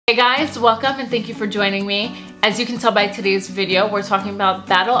Hey guys, welcome and thank you for joining me. As you can tell by today's video, we're talking about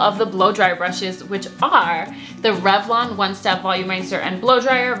battle of the blow dry brushes, which are the Revlon One Step Volumizer and Blow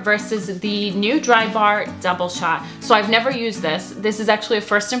Dryer versus the new Drybar Double Shot. So I've never used this. This is actually a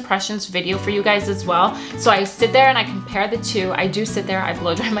first impressions video for you guys as well. So I sit there and I compare the two. I do sit there, I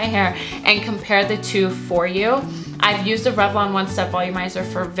blow dry my hair and compare the two for you. I've used the Revlon One Step Volumizer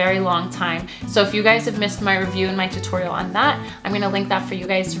for a very long time. So if you guys have missed my review and my tutorial on that, I'm gonna link that for you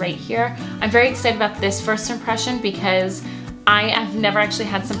guys right here. I'm very excited about this first impression because I have never actually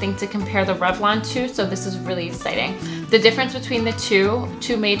had something to compare the Revlon to, so this is really exciting. The difference between the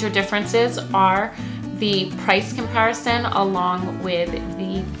two major differences are the price comparison along with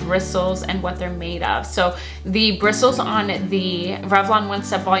the bristles and what they're made of. So the bristles on the Revlon One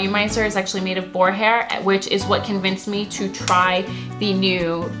Step Volumizer is actually made of boar hair, which is what convinced me to try the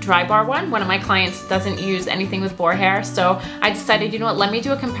new Drybar one. One of my clients doesn't use anything with boar hair, so I decided, you know what, let me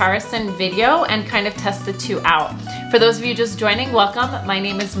do a comparison video and kind of test the two out. For those of you just joining, welcome. My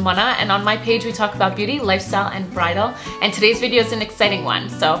name is Mona, and on my page we talk about beauty, lifestyle, and bridal, and today's video is an exciting one.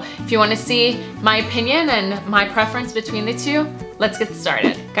 So if you want to see my opinion and my preference between the two, let's get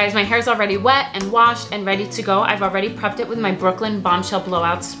started. Guys, my hair's already wet and washed and ready to go. I've already prepped it with my Brooklyn Bombshell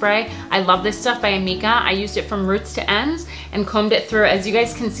Blowout Spray. I love this stuff by Amika. I used it from roots to ends and combed it through. As you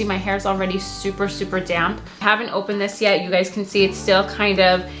guys can see, my hair's already super damp. I haven't opened this yet. You guys can see it's still kind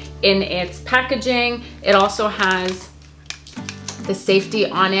of in its packaging. It also has the safety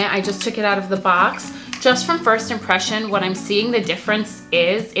on it. I just took it out of the box. Just from first impression, what I'm seeing the difference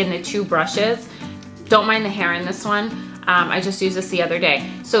is in the two brushes. Don't mind the hair in this one. I just used this the other day.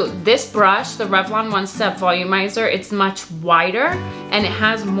 So this brush, the Revlon One Step Volumizer, it's much wider and it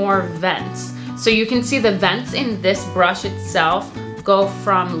has more vents. So you can see the vents in this brush itself go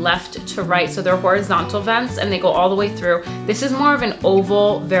from left to right. So they're horizontal vents and they go all the way through. This is more of an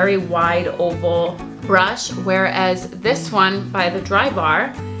oval, very wide oval brush, whereas this one by the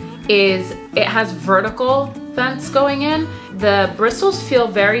Drybar it has vertical vents going in. The bristles feel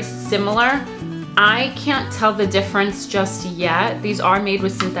very similar. I can't tell the difference just yet. These are made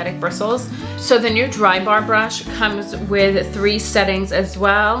with synthetic bristles. So the new Drybar brush comes with 3 settings as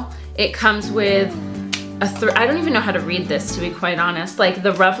well. It comes with I don't even know how to read this, to be quite honest. Like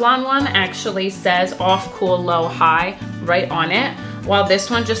the Revlon one actually says off, cool, low, high right on it, while this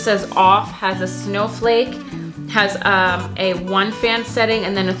one just says off, has a snowflake, has a 1 fan setting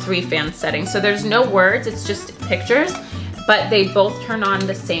and then a 3 fan setting. So there's no words, it's just pictures, but they both turn on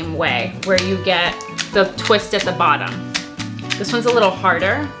the same way, where you get the twist at the bottom. This one's a little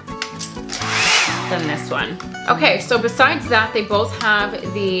harder than this one. Okay, so besides that, they both have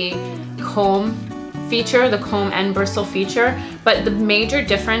the comb feature, the comb and bristle feature, but the major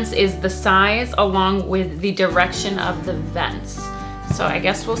difference is the size along with the direction of the vents. So I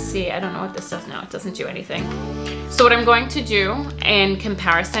guess we'll see. I don't know what this does now. It doesn't do anything. So what I'm going to do in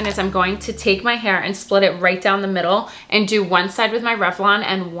comparison is I'm going to take my hair and split it right down the middle and do one side with my Revlon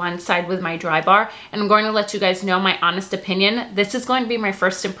and one side with my Drybar. And I'm going to let you guys know my honest opinion. This is going to be my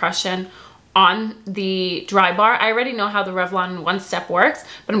first impression on the Drybar. I already know how the Revlon One Step works,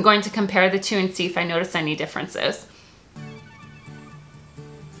 but I'm going to compare the two and see if I notice any differences.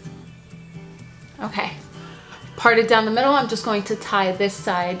 Okay. Parted down the middle, I'm just going to tie this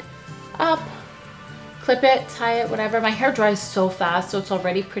side up, clip it, tie it, whatever. My hair dries so fast, so it's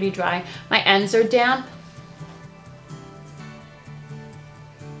already pretty dry. My ends are damp.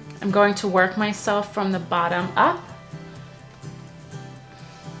 I'm going to work myself from the bottom up.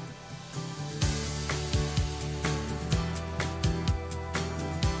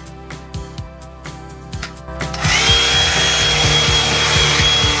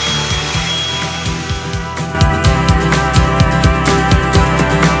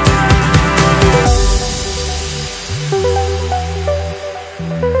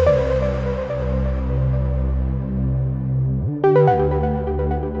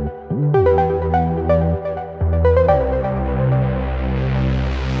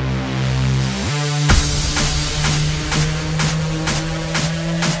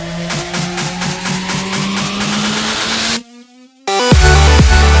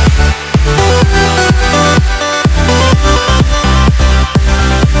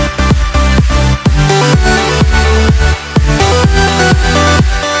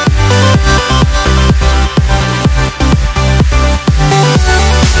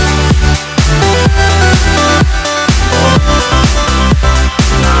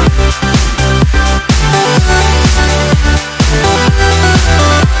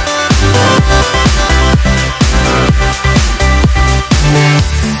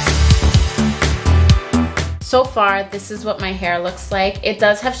 far, this is what my hair looks like. It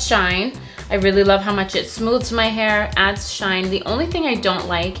does have shine. I really love how much it smooths my hair, adds shine. The only thing I don't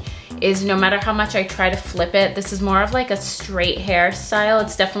like is no matter how much I try to flip it, this is more of like a straight hairstyle.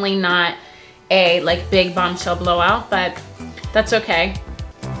 It's definitely not a like big bombshell blowout, but that's okay.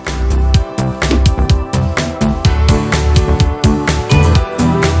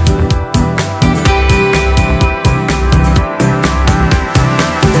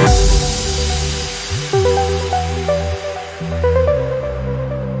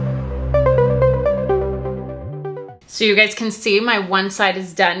 So you guys can see my one side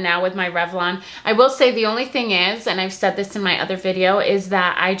is done now with my Revlon. I will say the only thing is, and I've said this in my other video, is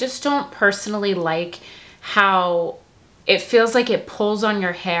that I just don't personally like how it feels like it pulls on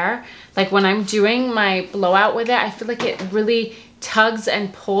your hair. Like when I'm doing my blowout with it, I feel like it really tugs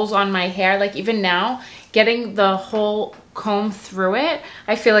and pulls on my hair. Like even now, getting the whole comb through it,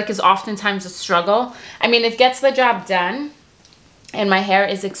 I feel like is oftentimes a struggle. I mean, it gets the job done, and my hair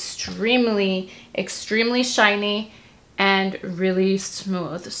is extremely, extremely shiny and really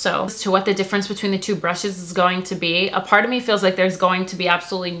smooth. So as to what the difference between the two brushes is going to be, a part of me feels like there's going to be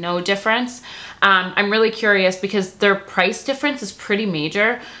absolutely no difference. I'm really curious because their price difference is pretty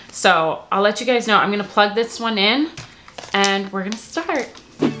major. So I'll let you guys know. I'm gonna plug this one in and we're gonna start.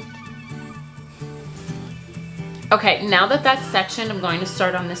 Okay, now that that's sectioned, I'm going to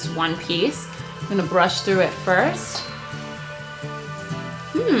start on this one piece. I'm gonna brush through it first.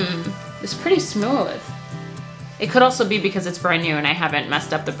 It's pretty smooth. It could also be because it's brand new and I haven't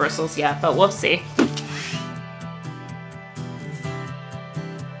messed up the bristles yet, but we'll see.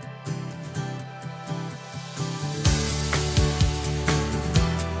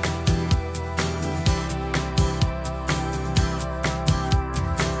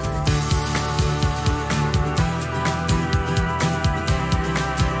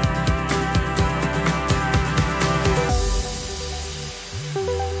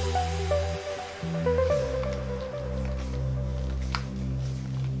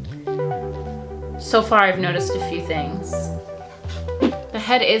 So far, I've noticed a few things. The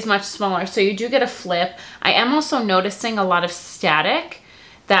head is much smaller, so you do get a flip. I am also noticing a lot of static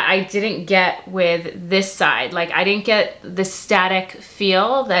that I didn't get with this side. Like, I didn't get the static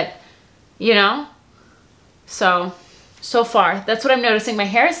feel that, you know? So far, that's what I'm noticing. My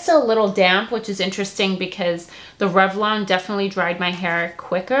hair is still a little damp, which is interesting because the Revlon definitely dried my hair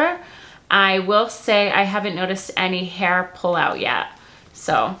quicker. I will say I haven't noticed any hair pull out yet.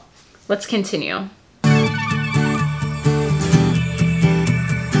 So let's continue.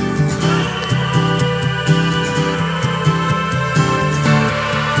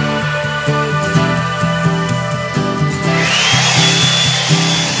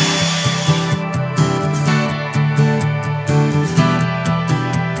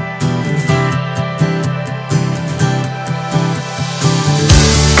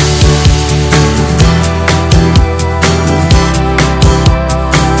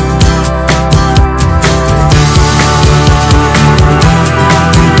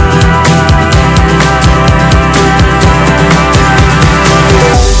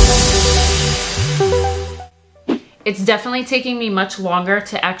 It's definitely taking me much longer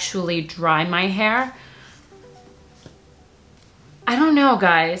to actually dry my hair. I don't know,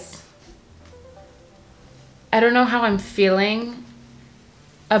 guys. I don't know how I'm feeling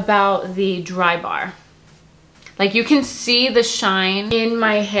about the Drybar. Like, you can see the shine in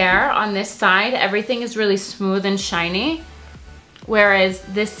my hair on this side. Everything is really smooth and shiny. Whereas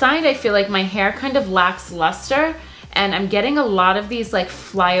this side, I feel like my hair kind of lacks luster, and I'm getting a lot of these like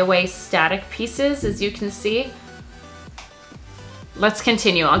flyaway static pieces, as you can see. Let's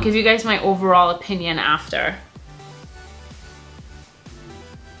continue. I'll give you guys my overall opinion after.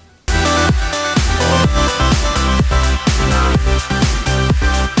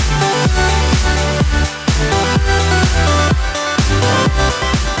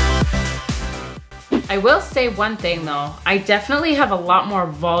 I will say one thing though. I definitely have a lot more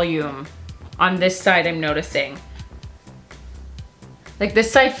volume on this side, I'm noticing. Like,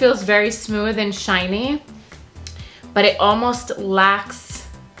 this side feels very smooth and shiny, but it almost lacks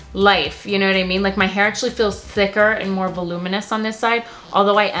life, you know what I mean? Like, my hair actually feels thicker and more voluminous on this side,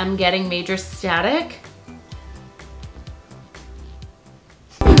 although I am getting major static.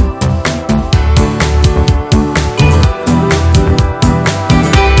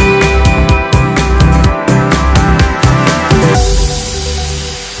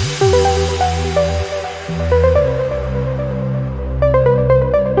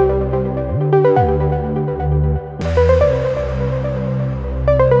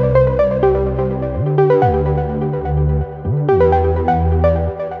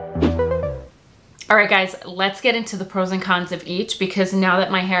 All right, guys, let's get into the pros and cons of each, because now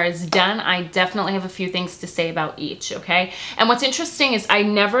that my hair is done, I definitely have a few things to say about each, okay? And what's interesting is I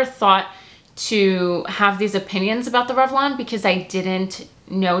never thought to have these opinions about the Revlon because I didn't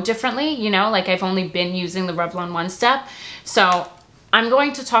know differently, you know, like I've only been using the Revlon One Step. So I'm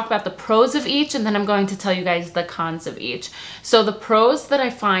going to talk about the pros of each, and then I'm going to tell you guys the cons of each. So the pros that I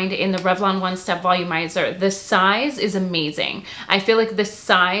find in the Revlon One Step Volumizer, the size is amazing. I feel like the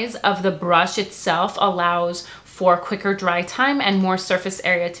size of the brush itself allows for quicker dry time and more surface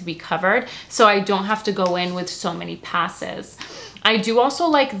area to be covered, so I don't have to go in with so many passes. I do also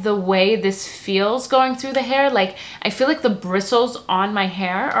like the way this feels going through the hair. Like, I feel like the bristles on my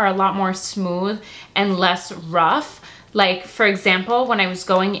hair are a lot more smooth and less rough. Like, for example, when I was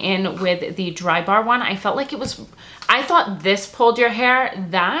going in with the Drybar one, I felt like I thought this pulled your hair.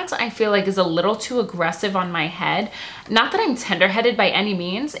 That I feel like is a little too aggressive on my head. Not that I'm tender-headed by any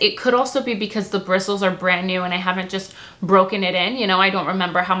means. It could also be because the bristles are brand new and I haven't just broken it in. You know, I don't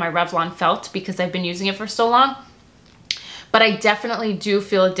remember how my Revlon felt because I've been using it for so long. But I definitely do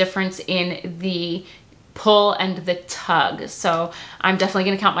feel a difference in the pull and the tug. So I'm definitely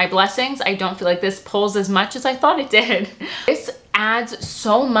gonna count my blessings. I don't feel like this pulls as much as I thought it did. This adds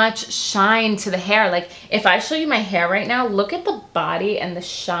so much shine to the hair. Like, if I show you my hair right now, look at the body and the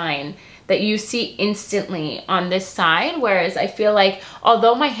shine that you see instantly on this side. Whereas I feel like,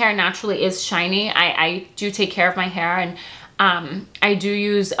 although my hair naturally is shiny, I do take care of my hair, and I do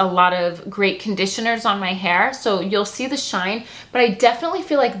use a lot of great conditioners on my hair, so you'll see the shine, but I definitely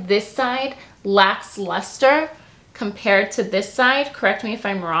feel like this side lacks luster compared to this side. Correct me if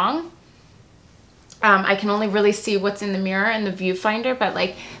I'm wrong. I can only really see what's in the mirror and the viewfinder, but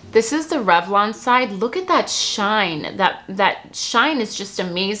like, this is the Revlon side. Look at that shine. That shine is just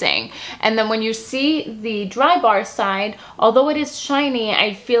amazing. And then when you see the Drybar side, although it is shiny,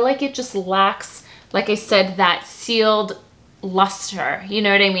 I feel like it just lacks, like I said, that sealed luster, you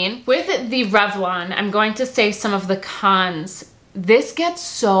know what I mean? With the Revlon, I'm going to say some of the cons. This gets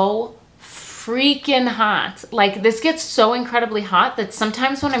so freaking hot. Like, this gets so incredibly hot that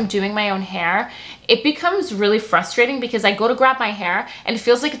sometimes when I'm doing my own hair, it becomes really frustrating because I go to grab my hair and it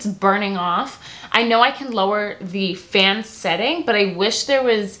feels like it's burning off. I know I can lower the fan setting, but I wish there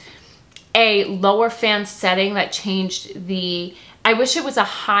was a lower fan setting that changed the, I wish it was a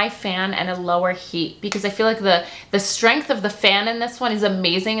high fan and a lower heat, because I feel like the strength of the fan in this one is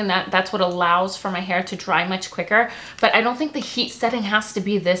amazing, and that's what allows for my hair to dry much quicker. But I don't think the heat setting has to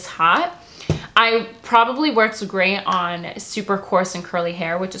be this hot. I probably works great on super coarse and curly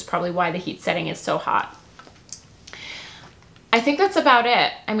hair, which is probably why the heat setting is so hot. I think that's about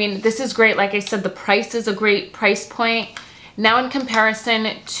it. I mean, this is great. Like I said, the price is a great price point. Now in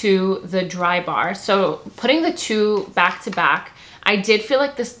comparison to the Drybar, so putting the two back to back, I did feel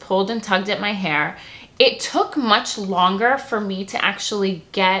like this pulled and tugged at my hair. It took much longer for me to actually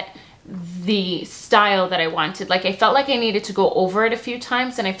get the style that I wanted. Like, I felt like I needed to go over it a few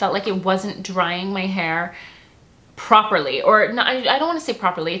times, and I felt like it wasn't drying my hair properly. Or no, I don't want to say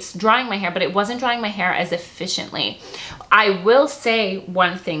properly, it's drying my hair, but it wasn't drying my hair as efficiently. I will say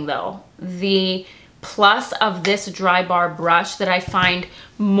one thing though, the plus of this Drybar brush that I find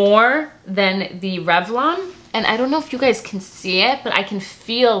more than the Revlon, and I don't know if you guys can see it, but I can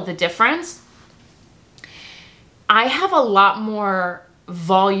feel the difference. I have a lot more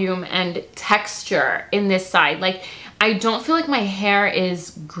volume and texture in this side. Like, I don't feel like my hair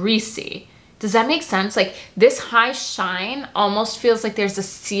is greasy. Does that make sense? Like, this high shine almost feels like there's a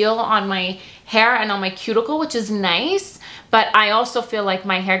seal on my hair and on my cuticle, which is nice, but I also feel like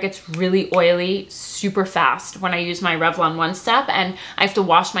my hair gets really oily super fast when I use my Revlon One Step, and I have to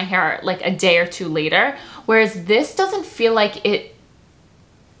wash my hair like a day or two later, whereas this doesn't feel like it.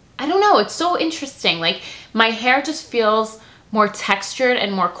 I don't know, it's so interesting. Like, my hair just feels more textured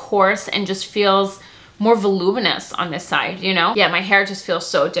and more coarse and just feels more voluminous on this side, you know? Yeah, my hair just feels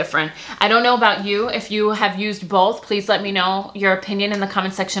so different. I don't know about you. If you have used both, please let me know your opinion in the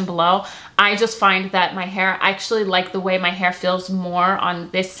comment section below. I just find that my hair, I actually like the way my hair feels more on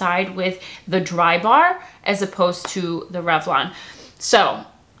this side with the Drybar as opposed to the Revlon. So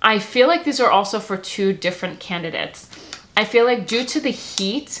I feel like these are also for two different candidates. I feel like due to the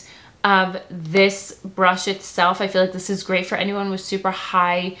heat of this brush itself, I feel like this is great for anyone with super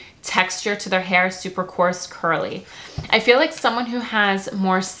high texture to their hair, super coarse, curly. I feel like someone who has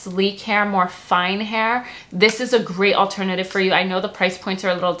more sleek hair, more fine hair, this is a great alternative for you. I know the price points are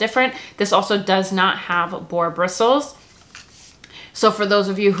a little different. This also does not have boar bristles. So for those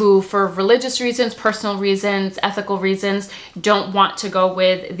of you who, for religious reasons, personal reasons, ethical reasons, don't want to go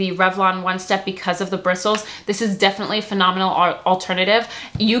with the Revlon One Step because of the bristles, this is definitely a phenomenal alternative.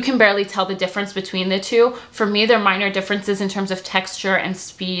 You can barely tell the difference between the two. For me, there are minor differences in terms of texture and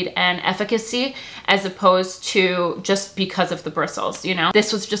speed and efficacy, as opposed to just because of the bristles, you know?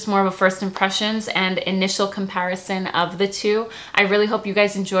 This was just more of a first impressions and initial comparison of the two. I really hope you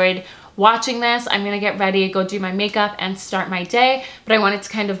guys enjoyed watching this. I'm gonna get ready, go do my makeup and start my day, but I wanted to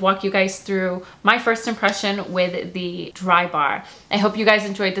kind of walk you guys through my first impression with the Drybar. I hope you guys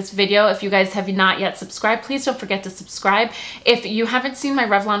enjoyed this video. If you guys have not yet subscribed, please don't forget to subscribe. If you haven't seen my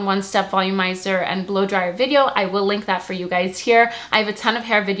Revlon One Step Volumizer and Blow Dryer video, I will link that for you guys here. I have a ton of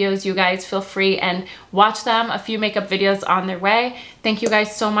hair videos. You guys feel free and watch them. A few makeup videos on their way. Thank you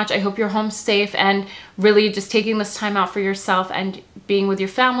guys so much. I hope you're home safe and really just taking this time out for yourself and being with your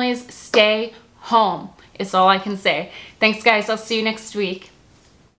families. Stay home is all I can say. Thanks guys. I'll see you next week.